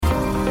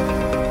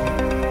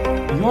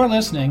You're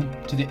listening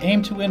to the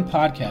Aim to Win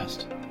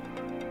podcast.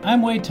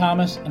 I'm Wade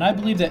Thomas, and I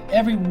believe that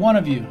every one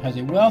of you has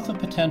a wealth of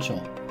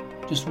potential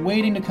just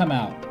waiting to come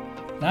out.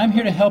 And I'm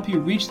here to help you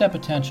reach that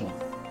potential.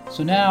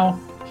 So now,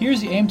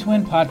 here's the Aim to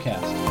Win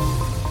podcast.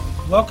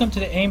 Welcome to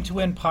the Aim to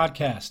Win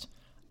podcast.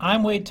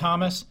 I'm Wade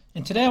Thomas,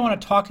 and today I want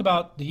to talk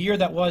about the year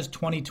that was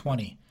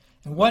 2020,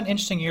 and what an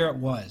interesting year it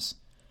was.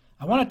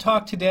 I want to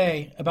talk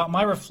today about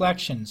my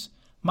reflections,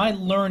 my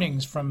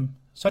learnings from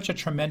such a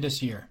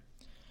tremendous year.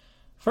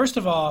 First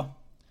of all,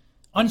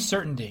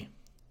 uncertainty.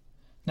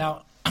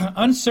 Now,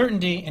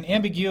 uncertainty and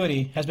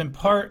ambiguity has been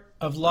part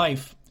of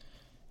life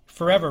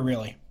forever,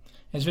 really.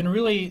 It's been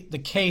really the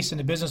case in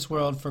the business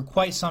world for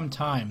quite some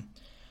time.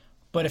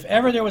 But if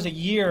ever there was a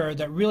year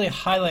that really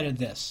highlighted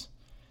this,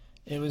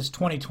 it was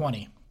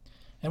 2020.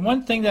 And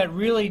one thing that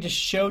really just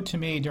showed to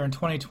me during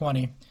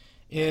 2020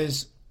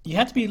 is you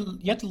have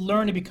to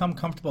learn to become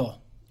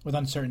comfortable with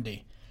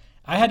uncertainty.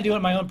 I had to do it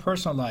in my own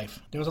personal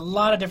life. There was a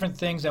lot of different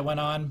things that went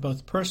on,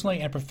 both personally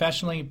and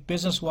professionally,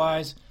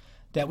 business-wise,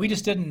 that we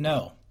just didn't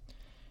know.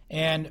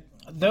 And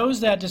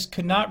those that just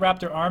could not wrap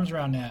their arms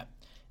around that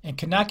and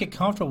could not get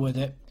comfortable with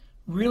it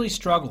really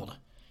struggled.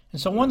 And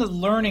so one of the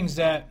learnings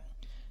that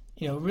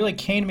really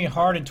came to me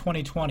hard in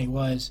 2020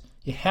 was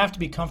you have to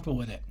be comfortable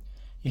with it.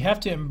 You have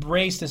to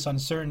embrace this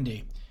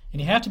uncertainty, and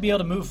you have to be able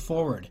to move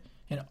forward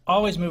and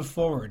always move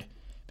forward,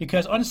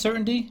 because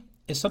uncertainty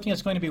is something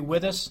that's going to be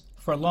with us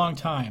for a long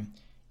time,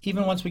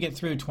 even once we get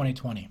through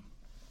 2020.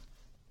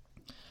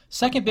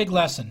 Second big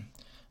lesson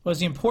was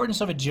the importance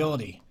of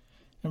agility.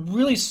 And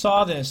really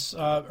saw this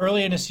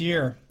early in this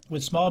year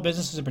with small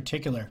businesses in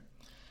particular.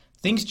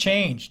 Things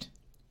changed.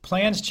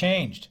 Plans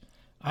changed.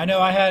 I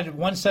know I had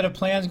one set of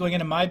plans going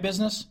into my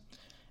business,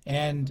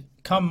 and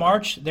come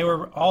March, they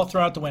were all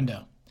thrown out the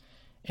window.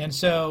 And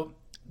so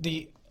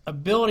the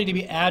ability to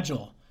be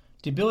agile,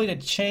 the ability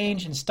to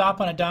change and stop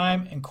on a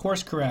dime and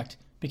course correct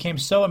became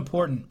so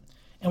important.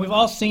 And we've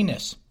all seen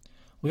this.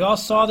 We all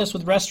saw this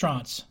with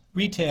restaurants,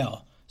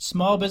 retail,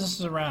 small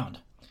businesses around.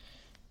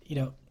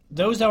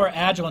 Those that were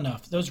agile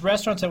enough, those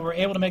restaurants that were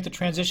able to make the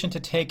transition to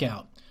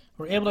takeout,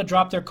 were able to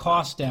drop their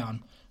costs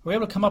down, were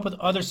able to come up with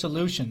other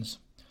solutions,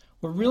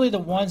 were really the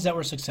ones that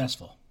were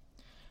successful.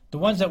 The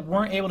ones that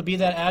weren't able to be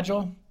that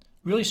agile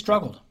really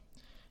struggled.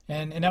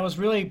 And that was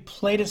really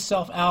played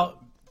itself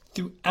out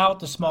throughout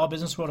the small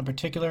business world in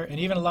particular, and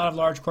even a lot of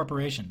large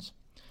corporations.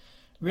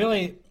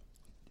 Really,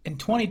 in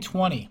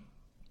 2020,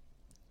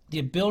 the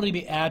ability to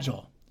be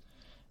agile,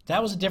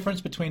 that was the difference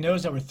between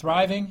those that were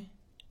thriving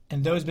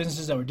and those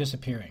businesses that were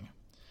disappearing.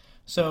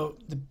 So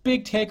the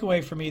big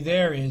takeaway for me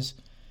there is,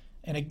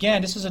 and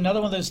again, this is another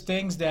one of those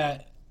things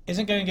that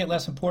isn't going to get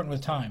less important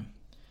with time.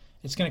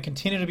 It's going to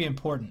continue to be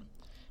important.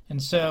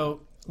 And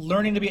so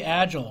learning to be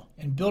agile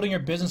and building your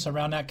business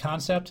around that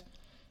concept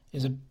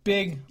is a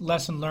big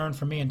lesson learned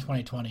for me in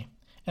 2020.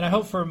 And I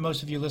hope for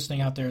most of you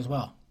listening out there as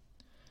well.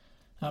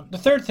 The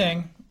third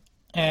thing,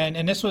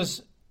 and this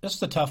was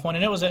a tough one,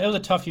 and it was a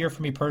tough year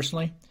for me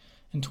personally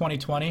in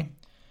 2020.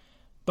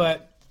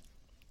 But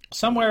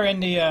somewhere in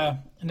the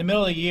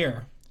middle of the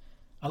year,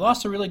 I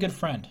lost a really good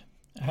friend.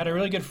 I had a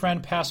really good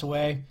friend pass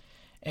away,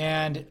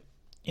 and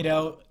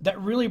that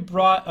really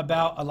brought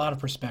about a lot of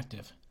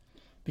perspective.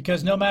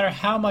 Because no matter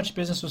how much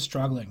business was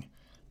struggling,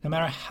 no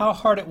matter how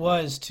hard it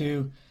was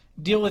to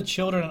deal with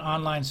children in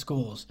online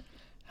schools,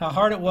 how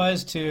hard it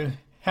was to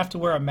have to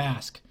wear a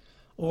mask,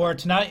 or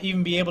to not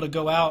even be able to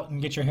go out and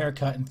get your hair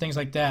cut and things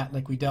like that,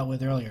 like we dealt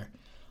with earlier.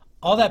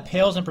 All that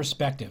pales in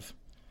perspective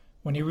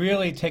when you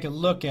really take a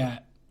look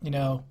at,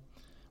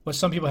 what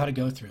some people had to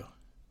go through.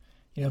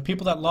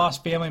 People that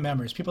lost family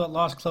members, people that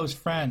lost close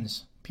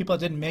friends, people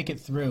that didn't make it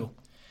through.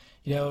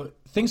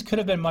 Things could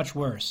have been much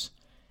worse.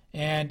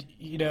 And,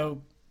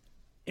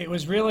 it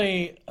was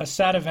really a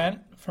sad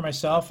event for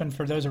myself and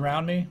for those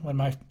around me when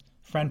my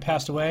friend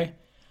passed away.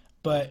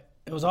 But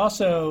it was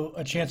also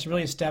a chance to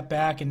really step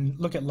back and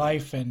look at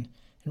life and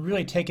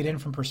really take it in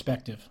from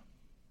perspective.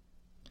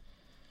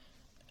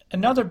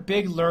 Another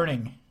big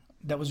learning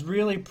that was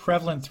really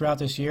prevalent throughout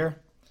this year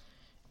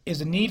is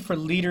the need for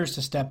leaders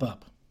to step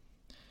up.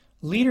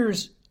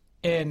 Leaders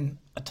in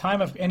a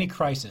time of any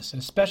crisis,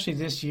 and especially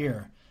this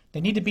year,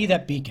 they need to be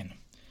that beacon.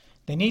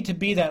 They need to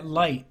be that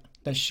light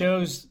that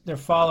shows their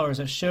followers,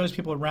 that shows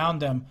people around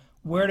them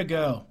where to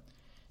go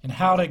and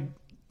how to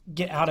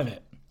get out of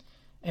it.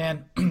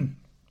 And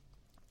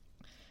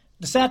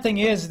the sad thing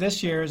is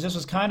this year is this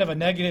was kind of a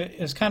negative,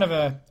 it's kind of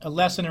a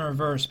lesson in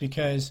reverse,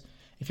 because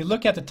if you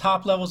look at the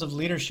top levels of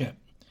leadership,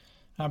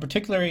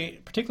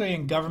 particularly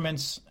in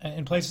governments and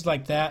in places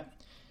like that,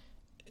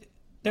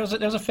 there was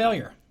a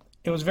failure.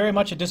 It was very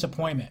much a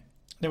disappointment.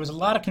 There was a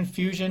lot of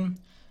confusion.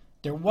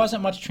 There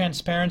wasn't much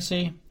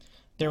transparency.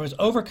 There was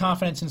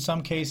overconfidence in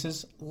some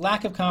cases,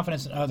 lack of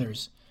confidence in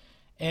others.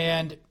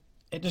 And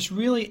it just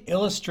really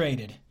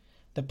illustrated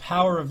the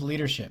power of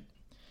leadership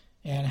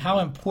and how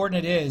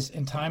important it is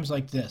in times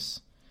like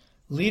this.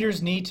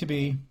 Leaders need to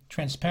be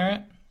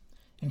transparent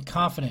and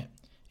confident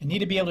and need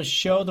to be able to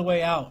show the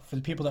way out for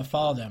the people that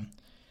follow them.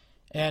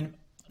 And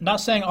I'm not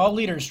saying all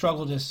leaders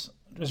struggle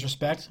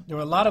respect, there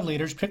were a lot of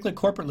leaders, particularly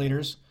corporate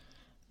leaders,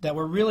 that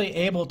were really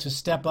able to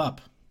step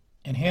up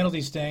and handle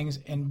these things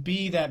and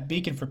be that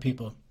beacon for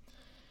people.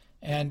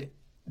 And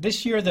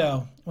this year,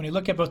 though, when you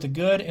look at both the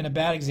good and the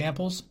bad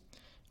examples,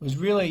 it was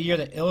really a year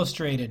that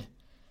illustrated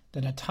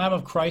that in a time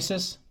of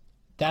crisis,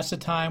 that's the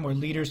time where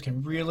leaders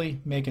can really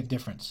make a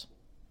difference.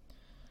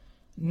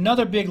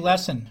 Another big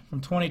lesson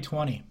from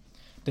 2020,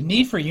 the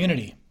need for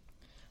unity.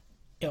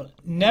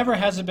 Never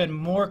has it been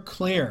more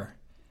clear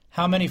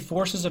how many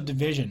forces of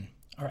division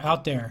are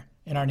out there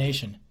in our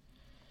nation.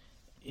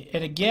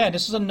 And again,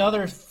 this is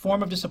another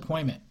form of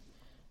disappointment.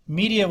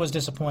 Media was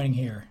disappointing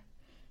here.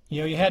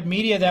 You had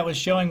media that was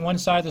showing one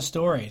side of the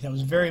story, that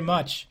was very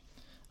much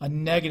a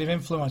negative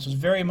influence, was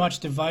very much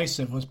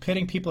divisive, was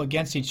pitting people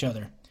against each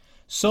other.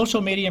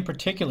 Social media in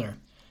particular,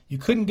 you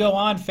couldn't go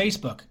on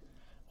Facebook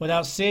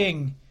without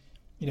seeing,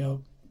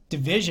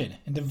 division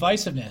and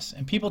divisiveness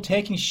and people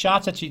taking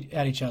shots at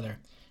each other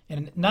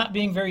and not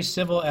being very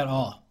civil at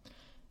all.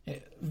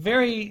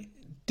 Very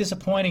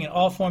disappointing in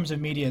all forms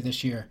of media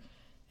this year.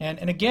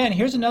 And again,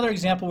 here's another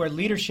example where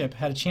leadership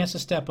had a chance to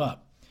step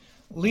up.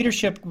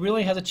 Leadership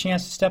really has a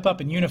chance to step up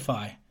and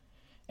unify.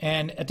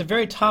 And at the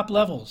very top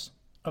levels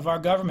of our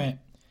government,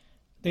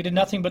 they did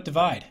nothing but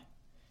divide.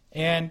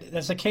 And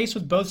that's the case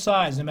with both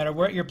sides, no matter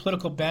what your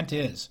political bent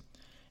is.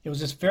 It was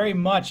just very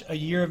much a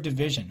year of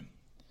division.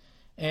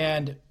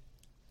 And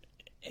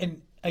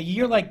in a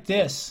year like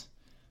this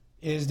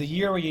is the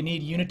year where you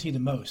need unity the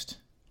most.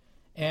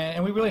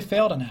 And we really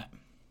failed on that.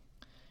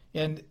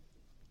 And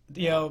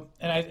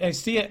I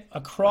see it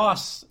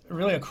across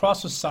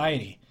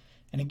society.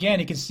 And again,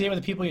 you can see it with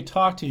the people you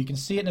talk to. You can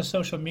see it in the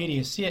social media.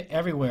 You see it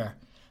everywhere.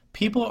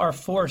 People are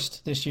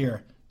forced this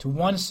year to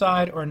one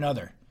side or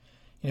another.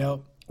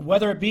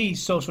 Whether it be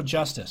social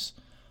justice,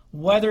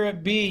 whether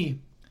it be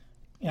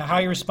how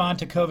you respond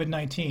to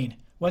COVID-19,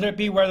 whether it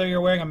be whether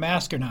you're wearing a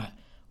mask or not,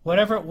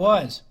 whatever it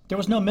was, there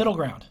was no middle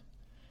ground.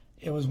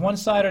 It was one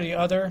side or the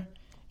other,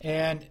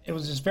 and it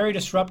was just very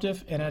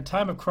disruptive. And in a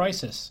time of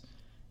crisis,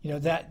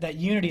 that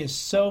unity is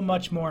so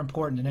much more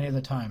important than any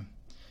other time.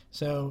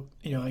 So,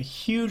 a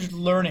huge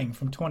learning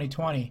from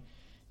 2020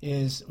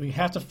 is we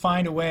have to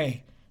find a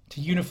way to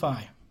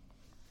unify.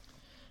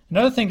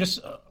 Another thing, just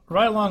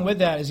right along with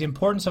that, is the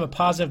importance of a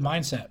positive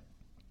mindset.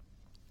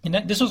 And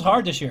this was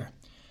hard this year.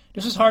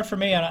 This was hard for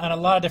me on a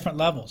lot of different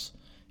levels.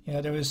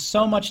 There was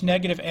so much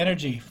negative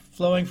energy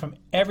flowing from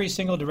every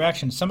single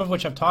direction, some of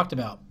which I've talked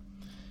about.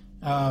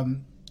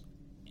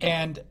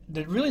 And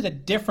really the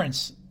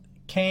difference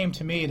came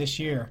to me this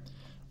year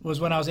was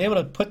when I was able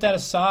to put that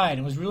aside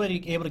and was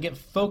really able to get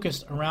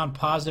focused around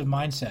positive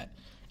mindset.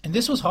 And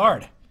this was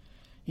hard.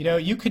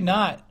 You could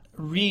not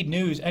read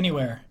news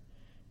anywhere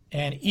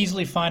and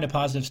easily find a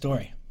positive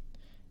story.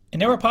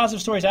 And there were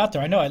positive stories out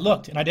there. I know I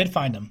looked and I did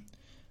find them,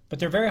 but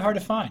they're very hard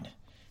to find.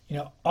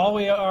 All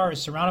we are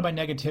is surrounded by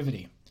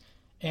negativity.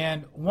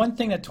 And one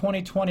thing that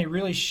 2020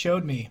 really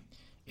showed me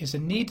is the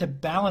need to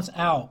balance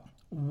out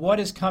what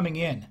is coming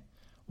in,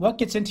 what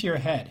gets into your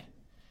head.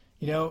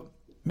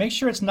 Make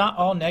sure it's not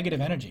all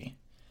negative energy.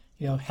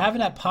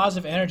 Having that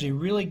positive energy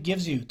really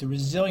gives you the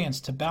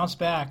resilience to bounce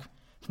back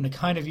from the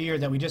kind of year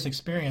that we just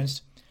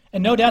experienced,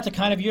 and no doubt the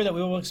kind of year that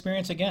we will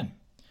experience again.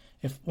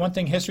 If one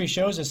thing history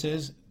shows us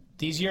is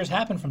these years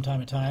happen from time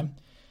to time,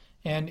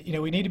 and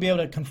we need to be able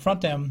to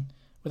confront them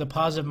with a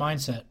positive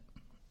mindset.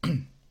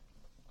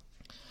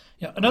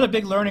 Another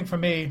big learning for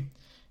me,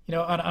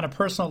 on a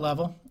personal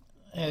level,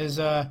 is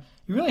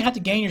you really have to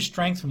gain your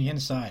strength from the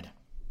inside.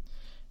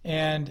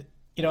 And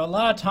a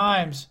lot of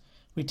times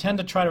we tend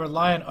to try to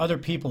rely on other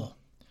people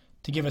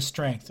to give us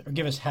strength or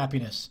give us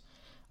happiness,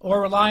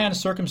 or rely on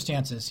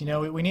circumstances.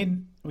 We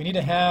need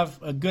to have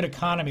a good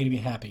economy to be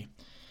happy.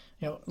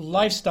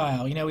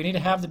 Lifestyle. We need to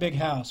have the big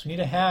house. We need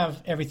to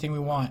have everything we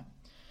want.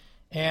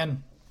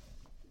 And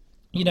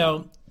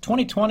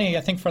 2020,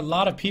 I think for a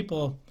lot of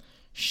people,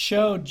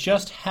 showed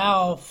just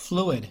how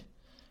fluid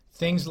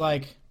things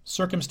like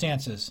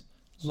circumstances,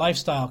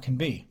 lifestyle can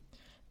be.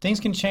 Things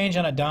can change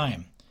on a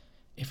dime.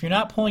 If you're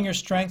not pulling your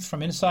strength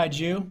from inside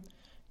you,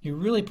 you're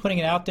really putting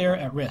it out there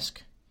at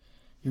risk.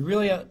 You're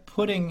really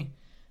putting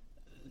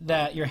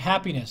your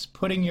happiness,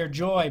 putting your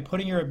joy,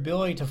 putting your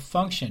ability to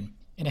function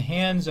in the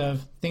hands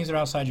of things that are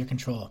outside your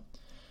control.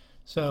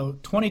 So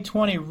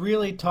 2020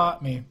 really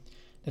taught me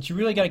that you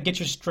really got to get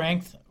your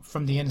strength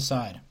from the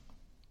inside.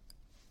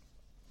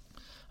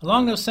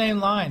 Along those same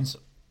lines,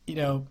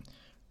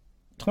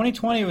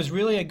 2020 was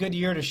really a good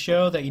year to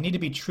show that you need to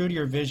be true to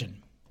your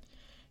vision.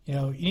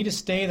 You need to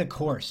stay the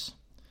course.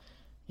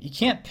 You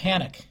can't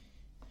panic.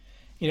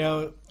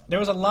 There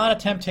was a lot of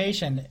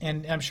temptation,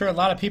 and I'm sure a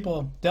lot of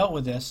people dealt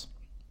with this,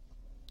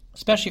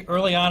 especially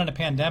early on in the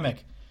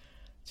pandemic,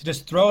 to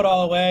just throw it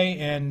all away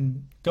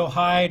and go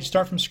hide,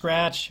 start from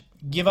scratch,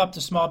 give up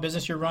the small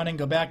business you're running,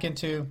 go back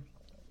into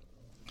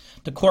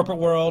the corporate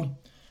world,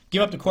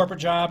 give up the corporate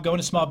job, go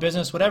into small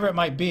business, whatever it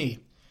might be.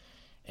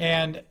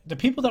 And the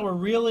people that were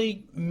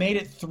really made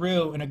it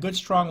through in a good,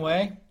 strong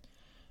way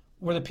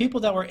were the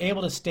people that were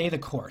able to stay the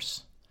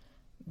course,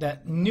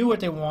 that knew what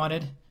they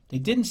wanted, they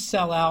didn't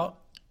sell out,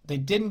 they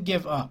didn't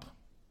give up.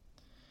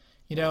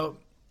 You know,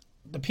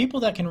 the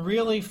people that can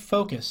really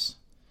focus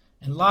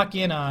and lock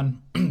in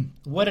on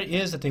what it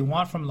is that they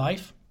want from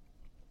life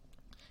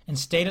and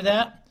stay to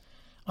that,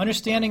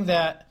 understanding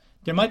that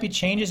there might be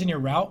changes in your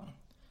route,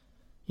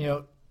 you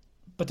know,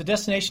 but the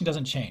destination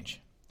doesn't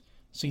change.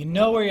 So you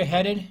know where you're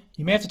headed.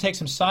 You may have to take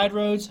some side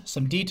roads,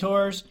 some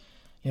detours.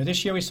 You know,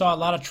 this year we saw a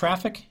lot of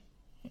traffic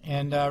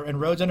and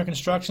roads under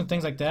construction,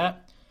 things like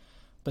that.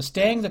 But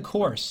staying the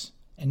course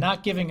and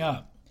not giving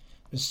up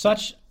is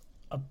such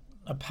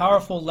a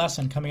powerful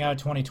lesson coming out of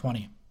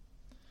 2020.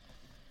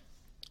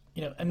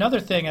 You know, another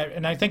thing,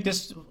 and I think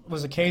this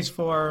was the case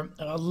for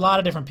a lot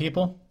of different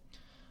people,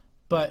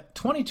 but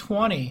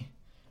 2020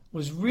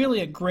 was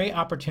really a great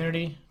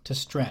opportunity to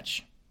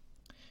stretch.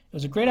 It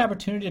was a great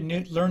opportunity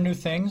to learn new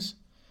things.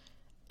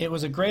 It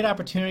was a great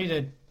opportunity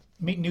to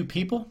meet new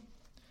people,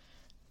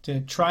 to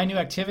try new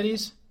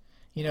activities.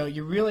 You know,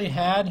 you really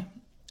had,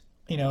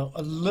 you know,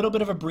 a little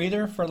bit of a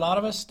breather for a lot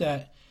of us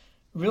that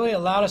really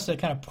allowed us to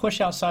kind of push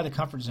outside the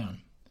comfort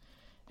zone.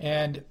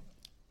 And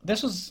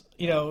this was,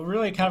 you know,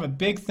 really kind of a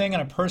big thing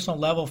on a personal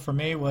level for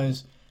me,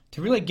 was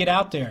to really get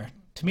out there,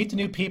 to meet the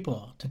new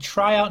people, to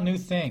try out new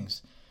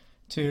things,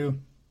 to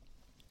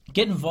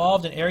get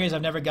involved in areas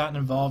I've never gotten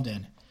involved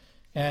in.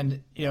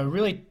 And, you know,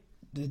 really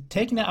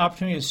taking that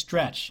opportunity to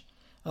stretch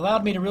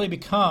allowed me to really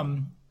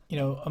become, you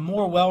know, a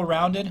more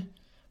well-rounded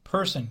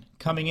person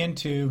coming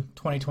into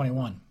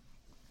 2021.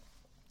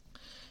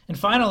 And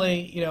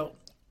finally, you know,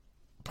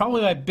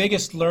 probably my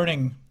biggest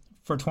learning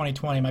for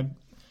 2020,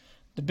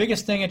 the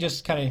biggest thing that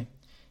just kind of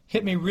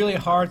hit me really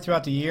hard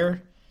throughout the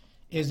year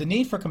is the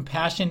need for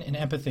compassion and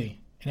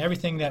empathy in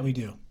everything that we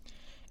do.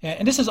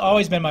 And this has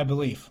always been my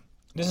belief.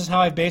 This is how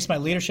I've based my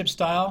leadership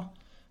style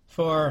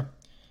for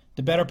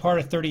the better part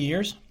of 30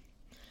 years.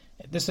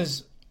 This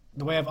is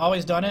the way I've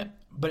always done it,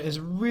 but it has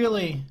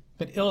really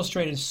been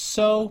illustrated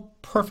so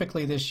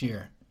perfectly this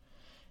year.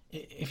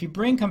 If you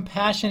bring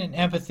compassion and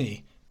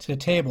empathy to the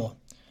table,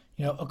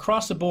 you know,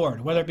 across the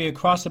board, whether it be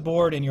across the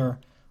board in your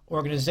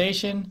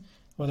organization,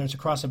 whether it's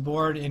across the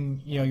board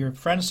in, you know, your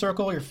friend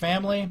circle, your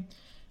family,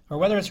 or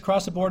whether it's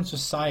across the board in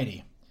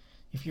society,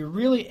 if you're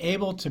really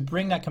able to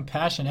bring that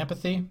compassion and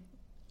empathy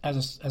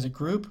as a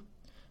group,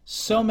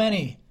 so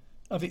many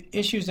of the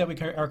issues that we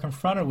are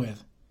confronted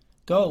with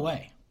go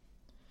away.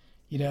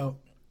 You know,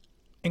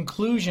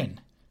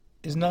 inclusion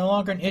is no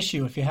longer an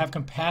issue if you have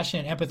compassion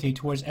and empathy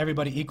towards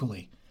everybody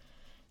equally.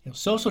 You know,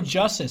 social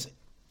justice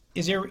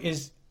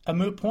is a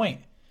moot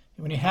point.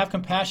 When you have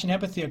compassion and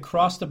empathy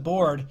across the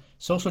board,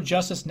 social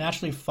justice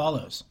naturally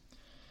follows.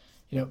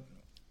 You know,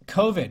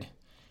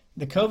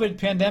 the COVID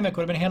pandemic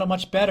would have been handled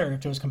much better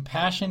if there was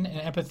compassion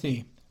and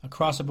empathy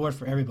across the board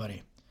for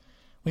everybody.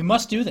 We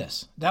must do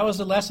this. That was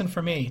the lesson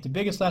for me. The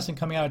biggest lesson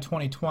coming out of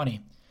 2020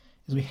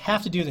 is we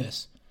have to do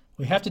this.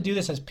 We have to do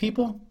this as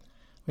people,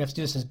 we have to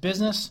do this as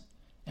business,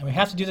 and we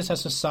have to do this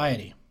as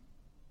society.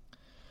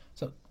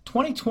 So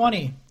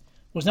 2020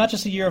 was not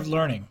just a year of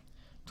learning.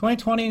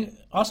 2020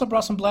 also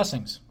brought some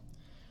blessings.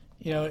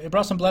 You know, it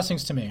brought some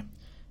blessings to me.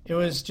 It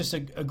was just a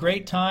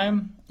great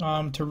time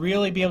to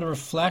really be able to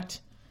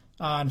reflect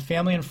on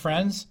family and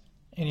friends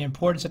and the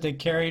importance that they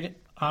carried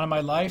on in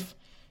my life.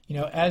 You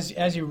know,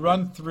 as you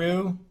run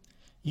through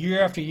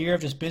year after year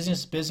of just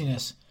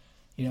busyness,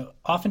 you know,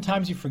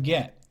 oftentimes you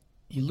forget.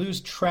 You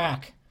lose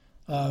track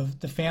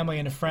of the family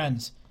and the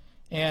friends.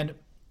 And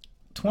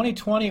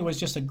 2020 was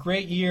just a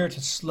great year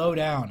to slow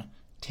down,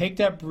 take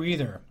that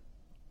breather,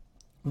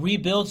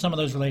 rebuild some of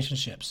those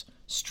relationships,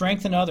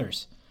 strengthen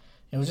others.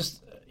 It was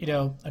just, you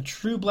know, a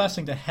true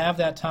blessing to have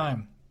that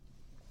time.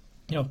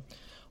 You know,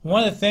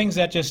 one of the things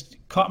that just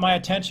caught my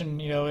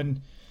attention, you know,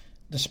 in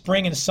the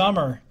spring and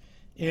summer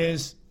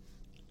is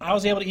I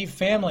was able to eat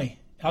family.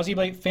 I was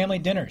able to eat family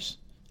dinners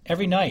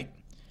every night.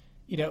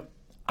 You know,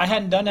 I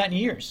hadn't done that in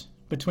years,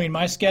 between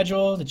my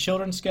schedule, the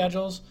children's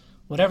schedules,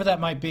 whatever that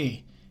might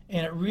be.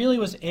 And it really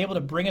was able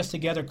to bring us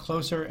together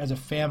closer as a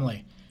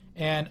family,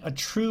 and a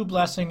true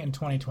blessing in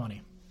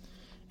 2020.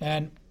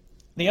 And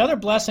the other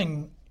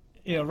blessing,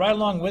 you know, right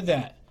along with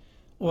that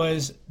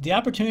was the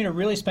opportunity to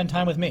really spend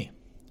time with me.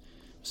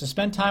 To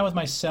spend time with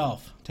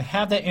myself, to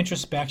have that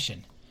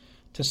introspection,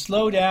 to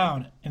slow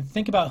down and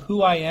think about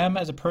who I am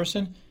as a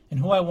person and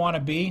who I want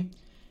to be,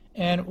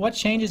 and what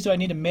changes do I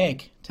need to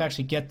make to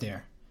actually get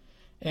there.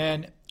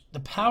 And the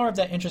power of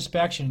that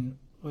introspection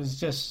was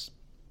just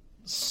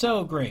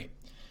so great.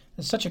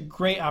 It's such a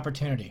great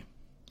opportunity.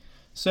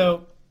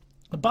 So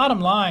the bottom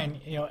line,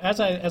 you know, as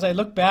I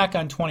look back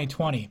on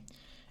 2020,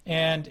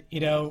 and, you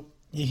know,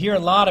 you hear a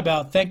lot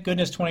about thank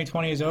goodness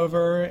 2020 is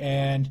over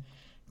and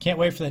can't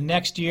wait for the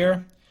next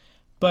year,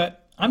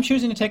 but I'm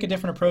choosing to take a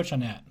different approach on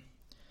that.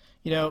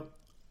 You know,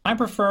 I'm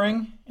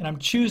preferring and I'm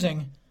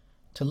choosing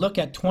to look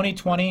at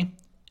 2020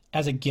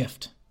 as a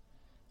gift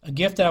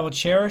that I will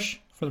cherish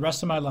for the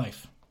rest of my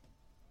life.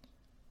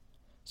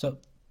 So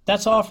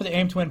that's all for the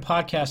Aim to Win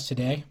podcast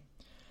today.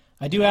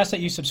 I do ask that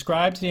you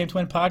subscribe to the Aim to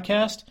Win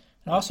podcast,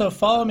 and also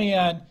follow me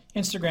on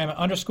Instagram at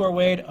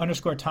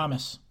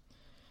 _Wade_Thomas.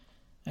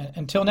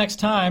 Until next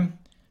time,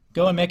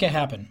 go and make it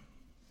happen.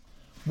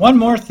 One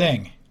more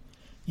thing.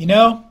 You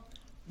know,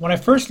 when I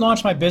first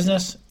launched my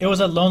business, it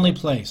was a lonely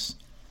place.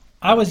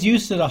 I was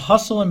used to the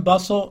hustle and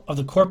bustle of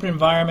the corporate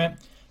environment,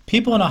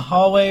 people in the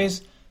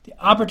hallways, the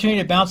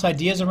opportunity to bounce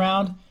ideas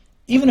around,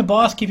 even a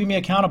boss keeping me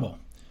accountable.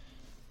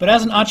 But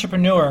as an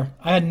entrepreneur,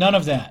 I had none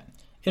of that.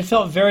 It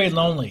felt very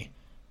lonely.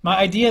 My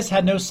ideas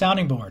had no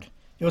sounding board.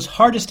 It was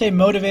hard to stay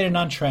motivated and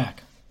on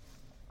track.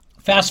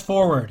 Fast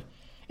forward,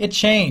 it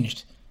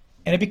changed,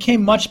 and it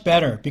became much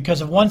better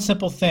because of one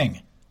simple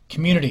thing: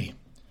 community.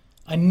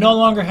 I no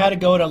longer had to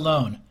go it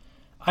alone.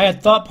 I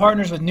had thought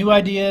partners with new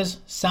ideas,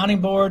 sounding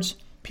boards,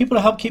 people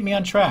to help keep me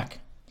on track.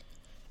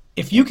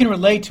 If you can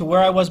relate to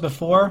where I was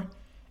before,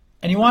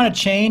 and you want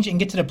to change and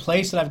get to the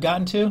place that I've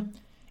gotten to,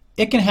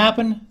 it can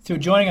happen through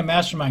joining a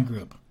mastermind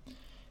group.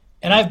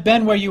 And I've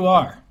been where you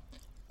are.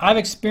 I've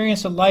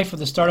experienced a life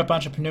of a startup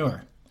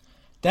entrepreneur.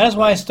 That is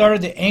why I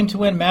started the Aim to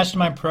Win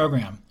Mastermind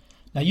program.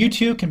 Now you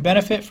too can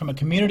benefit from a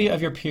community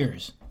of your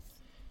peers.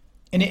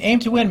 In the Aim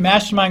to Win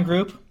Mastermind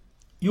group,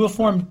 you will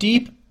form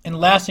deep and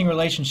lasting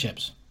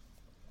relationships.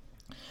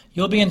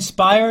 You'll be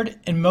inspired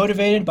and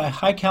motivated by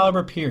high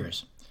caliber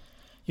peers.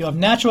 You'll have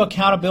natural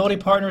accountability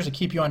partners to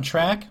keep you on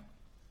track.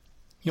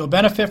 You'll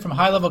benefit from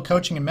high level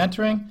coaching and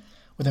mentoring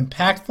with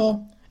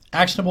impactful,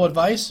 actionable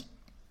advice.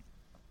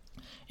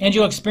 And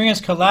you'll experience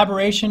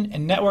collaboration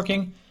and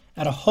networking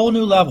at a whole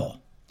new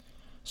level.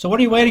 So what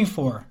are you waiting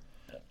for?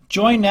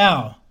 Join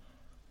now.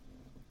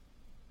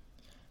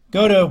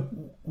 Go to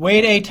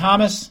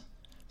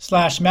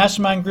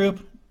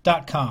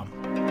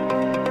wadeathomas.com/mastermindgroup.com.